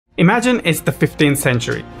Imagine it's the 15th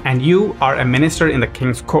century and you are a minister in the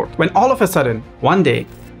king's court, when all of a sudden, one day,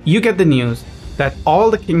 you get the news that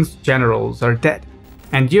all the king's generals are dead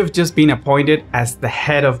and you've just been appointed as the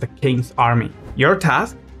head of the king's army. Your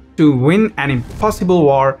task? To win an impossible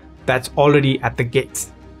war that's already at the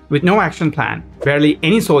gates, with no action plan, barely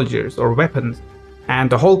any soldiers or weapons, and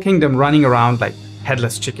the whole kingdom running around like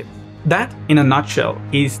headless chickens. That, in a nutshell,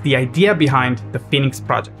 is the idea behind the Phoenix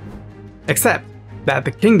Project. Except that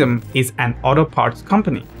the kingdom is an auto parts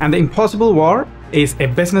company, and the impossible war is a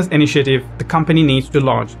business initiative the company needs to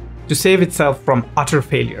launch to save itself from utter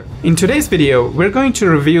failure. In today's video, we're going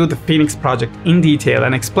to review the Phoenix Project in detail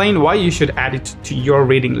and explain why you should add it to your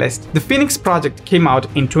reading list. The Phoenix Project came out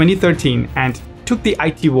in 2013 and took the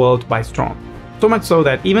IT world by storm. So much so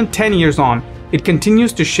that even 10 years on, it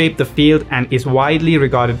continues to shape the field and is widely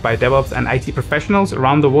regarded by DevOps and IT professionals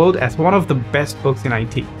around the world as one of the best books in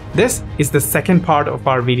IT. This is the second part of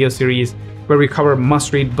our video series where we cover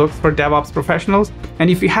must-read books for DevOps professionals. And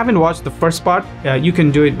if you haven't watched the first part, you can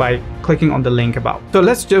do it by clicking on the link above. So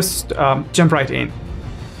let's just jump right in.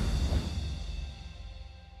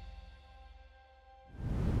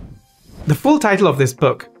 The full title of this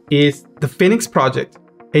book is The Phoenix Project,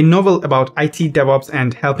 a novel about IT, DevOps,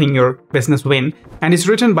 and helping your business win, and is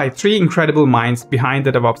written by three incredible minds behind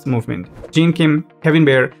the DevOps movement: Gene Kim, Kevin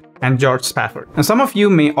Behr, and George Spafford. Now, some of you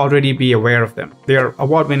may already be aware of them. They are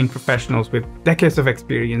award-winning professionals with decades of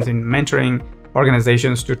experience in mentoring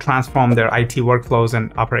organizations to transform their IT workflows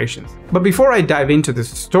and operations. But before I dive into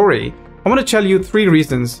this story, I want to tell you three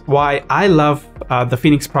reasons why I love the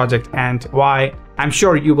Phoenix Project and why I'm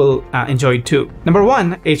sure you will enjoy it too. Number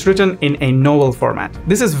one, it's written in a novel format.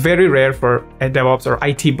 This is very rare for a DevOps or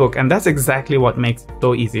IT book, and that's exactly what makes it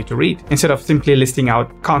so easy to read. Instead of simply listing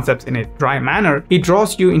out concepts in a dry manner, it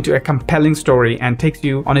draws you into a compelling story and takes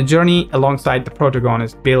you on a journey alongside the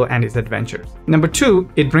protagonist, Bill, and his adventures. Number two,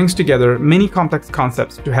 it brings together many complex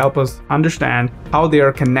concepts to help us understand how they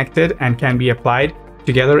are connected and can be applied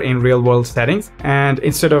together in real-world settings. And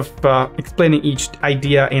instead of explaining each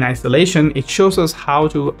idea in isolation, it shows us how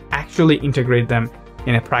to actually integrate them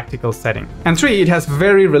in a practical setting. And three, it has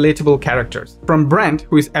very relatable characters. From Brent,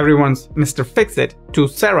 who is everyone's Mr. Fix-It, to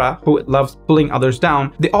Sarah, who loves pulling others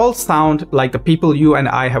down, they all sound like the people you and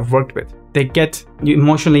I have worked with. They get you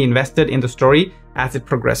emotionally invested in the story as it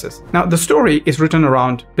progresses. Now, the story is written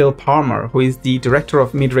around Bill Palmer, who is the director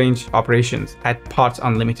of mid-range operations at Parts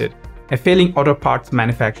Unlimited, a failing auto parts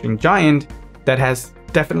manufacturing giant that has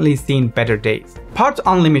definitely seen better days. Parts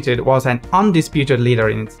Unlimited was an undisputed leader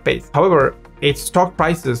in its space. However, its stock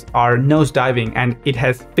prices are nosediving and it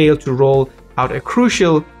has failed to roll out a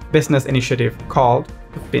crucial business initiative called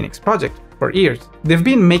the Phoenix Project for years. They've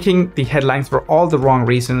been making the headlines for all the wrong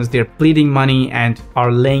reasons. They're bleeding money and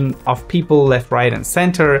are laying off people left, right, and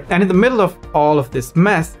center. And in the middle of all of this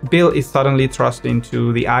mess, Bill is suddenly thrust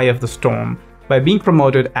into the eye of the storm by being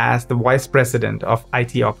promoted as the vice president of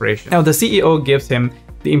IT operations. Now, the CEO gives him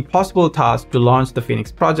the impossible task to launch the Phoenix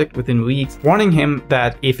Project within weeks, warning him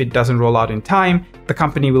that if it doesn't roll out in time, the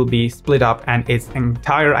company will be split up and its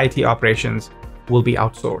entire IT operations will be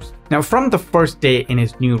outsourced. Now, from the first day in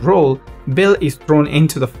his new role, Bill is thrown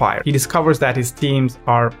into the fire. He discovers that his teams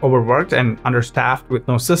are overworked and understaffed with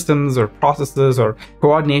no systems or processes or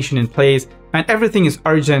coordination in place, and everything is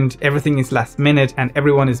urgent, everything is last minute, and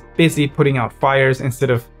everyone is busy putting out fires instead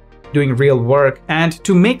of doing real work. And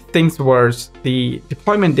to make things worse, the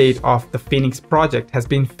deployment date of the Phoenix Project has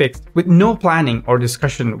been fixed with no planning or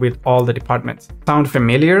discussion with all the departments. Sound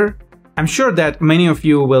familiar? I'm sure that many of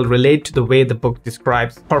you will relate to the way the book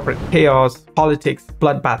describes corporate chaos, politics,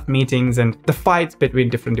 bloodbath meetings, and the fights between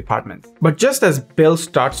different departments. But just as Bill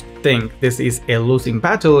starts to think this is a losing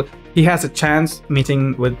battle, he has a chance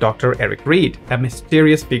meeting with Dr. Eric Reed, a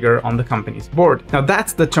mysterious figure on the company's board. Now,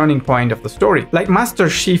 that's the turning point of the story. Like Master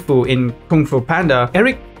Shifu in Kung Fu Panda,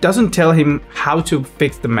 Eric doesn't tell him how to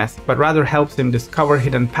fix the mess, but rather helps him discover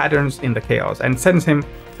hidden patterns in the chaos and sends him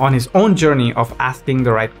on his own journey of asking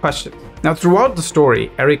the right questions. Now, throughout the story,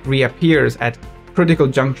 Eric reappears at critical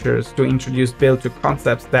junctures to introduce Bill to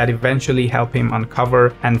concepts that eventually help him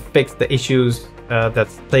uncover and fix the issues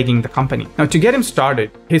that's plaguing the company. Now, to get him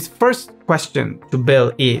started, his first question to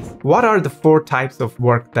Bill is, what are the 4 types of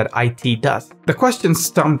work that IT does? The question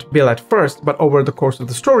stumped Bill at first, but over the course of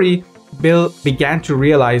the story, Bill began to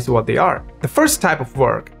realize what they are. The first type of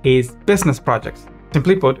work is business projects.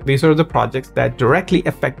 Simply put, these are the projects that directly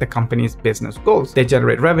affect the company's business goals. They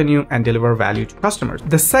generate revenue and deliver value to customers.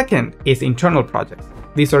 The second is internal projects.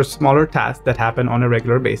 These are smaller tasks that happen on a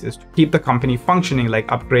regular basis to keep the company functioning, like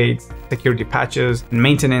upgrades, security patches, and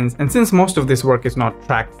maintenance. And since most of this work is not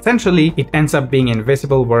tracked centrally, it ends up being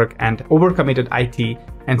invisible work, and overcommitted IT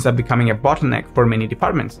ends up becoming a bottleneck for many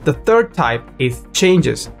departments. The third type is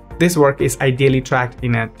changes. This work is ideally tracked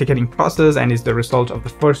in a ticketing process and is the result of the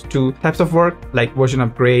first two types of work, like version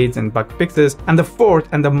upgrades and bug fixes. And the fourth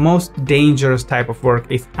and the most dangerous type of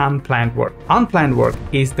work is unplanned work. Unplanned work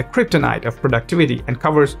is the kryptonite of productivity and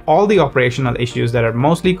covers all the operational issues that are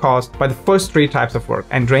mostly caused by the first three types of work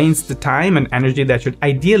and drains the time and energy that should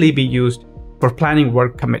ideally be used for planning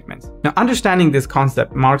work commitments. Now, understanding this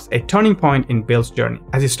concept marks a turning point in Behr's journey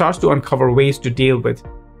as he starts to uncover ways to deal with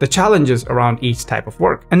the challenges around each type of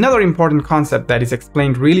work. Another important concept that is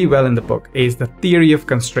explained really well in the book is the theory of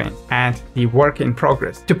constraints and the work in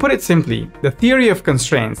progress. To put it simply, the theory of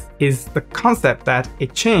constraints is the concept that a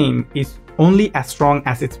chain is only as strong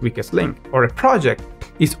as its weakest link, or a project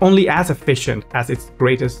is only as efficient as its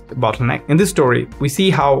greatest bottleneck. In this story, we see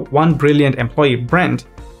how one brilliant employee, Brent,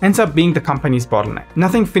 ends up being the company's bottleneck.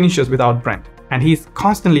 Nothing finishes without Brent, and he's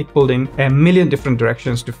constantly pulled in a million different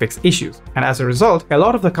directions to fix issues. And as a result, a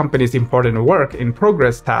lot of the company's important work in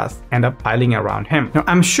progress tasks end up piling around him. Now,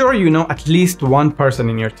 I'm sure you know at least one person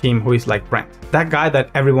in your team who is like Brent, that guy that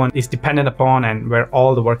everyone is dependent upon and where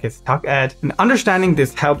all the work is stuck at. And understanding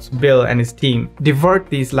this helps Behr and his team divert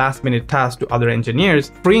these last-minute tasks to other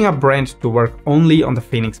engineers, freeing up Brent to work only on the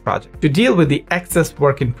Phoenix project. To deal with the excess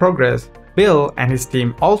work in progress, Behr and his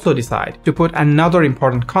team also decide to put another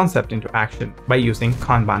important concept into action by using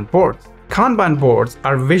Kanban boards. Kanban boards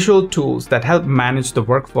are visual tools that help manage the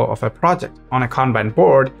workflow of a project. On a Kanban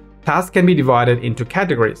board, tasks can be divided into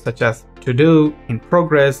categories such as to do, in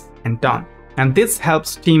progress, and done. And this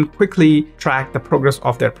helps team quickly track the progress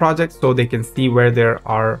of their project so they can see where there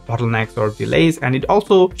are bottlenecks or delays, and it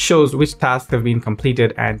also shows which tasks have been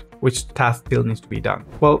completed and which task still needs to be done.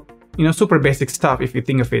 Well, super basic stuff if you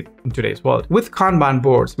think of it in today's world. With Kanban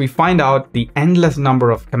boards, we find out the endless number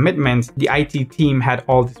of commitments the IT team had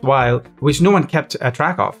all this while, which no one kept a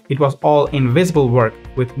track of. It was all invisible work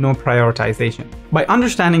with no prioritization. By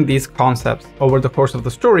understanding these concepts over the course of the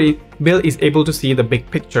story, Behr is able to see the big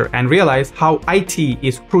picture and realize how IT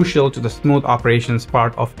is crucial to the smooth operations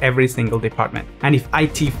part of every single department. And if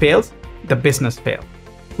IT fails, the business fails.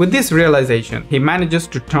 With this realization, he manages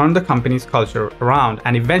to turn the company's culture around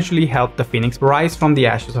and eventually help the Phoenix rise from the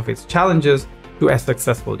ashes of its challenges to a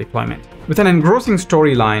successful deployment. With an engrossing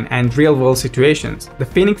storyline and real-world situations, the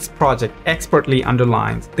Phoenix project expertly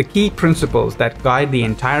underlines the key principles that guide the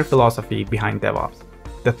entire philosophy behind DevOps,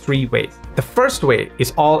 the 3 ways. The first way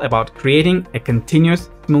is all about creating a continuous,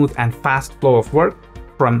 smooth, and fast flow of work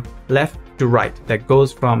from left to right that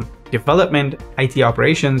goes from development, IT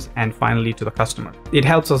operations, and finally to the customer. It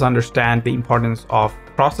helps us understand the importance of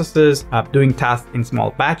processes, doing tasks in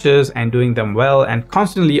small batches and doing them well, and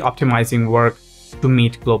constantly optimizing work to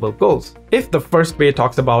meet global goals. If the first way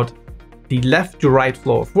talks about the left to right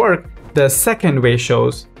flow of work, the second way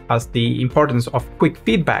shows us the importance of quick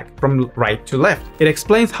feedback from right to left. It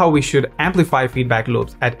explains how we should amplify feedback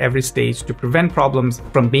loops at every stage to prevent problems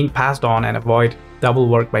from being passed on and avoid double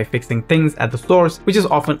work by fixing things at the source, which is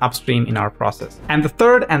often upstream in our process. And the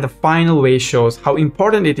third and the final way shows how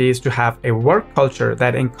important it is to have a work culture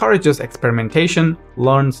that encourages experimentation,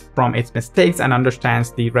 learns from its mistakes, and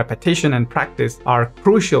understands the repetition and practice are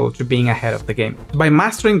crucial to being ahead of the game. By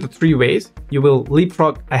mastering the 3 ways, you will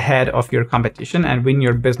leapfrog ahead of your competition and win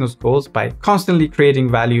your business goals by constantly creating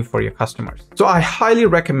value for your customers. So I highly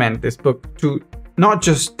recommend this book to not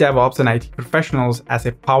just DevOps and IT professionals as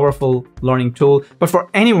a powerful learning tool, but for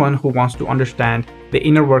anyone who wants to understand the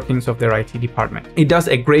inner workings of their IT department. It does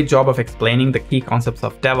a great job of explaining the key concepts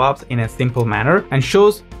of DevOps in a simple manner and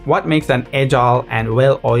shows what makes an agile and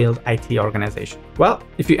well-oiled IT organization. Well,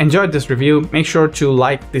 if you enjoyed this review, make sure to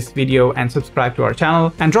like this video and subscribe to our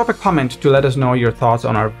channel, and drop a comment to let us know your thoughts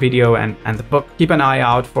on our video and the book. Keep an eye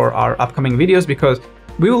out for our upcoming videos because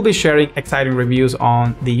we will be sharing exciting reviews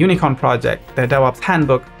on the Unicorn project, the DevOps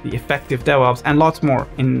handbook, the effective DevOps, and lots more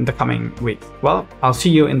in the coming weeks. Well, I'll see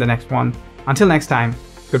you in the next one. Until next time,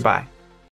 goodbye.